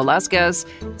Dila Velasquez.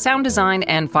 Sound design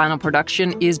and final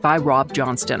production is by Rob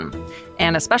Johnston.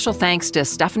 And a special thanks to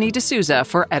Stephanie D'Souza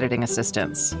for editing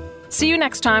assistance. See you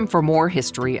next time for more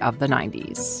History of the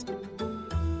 90s.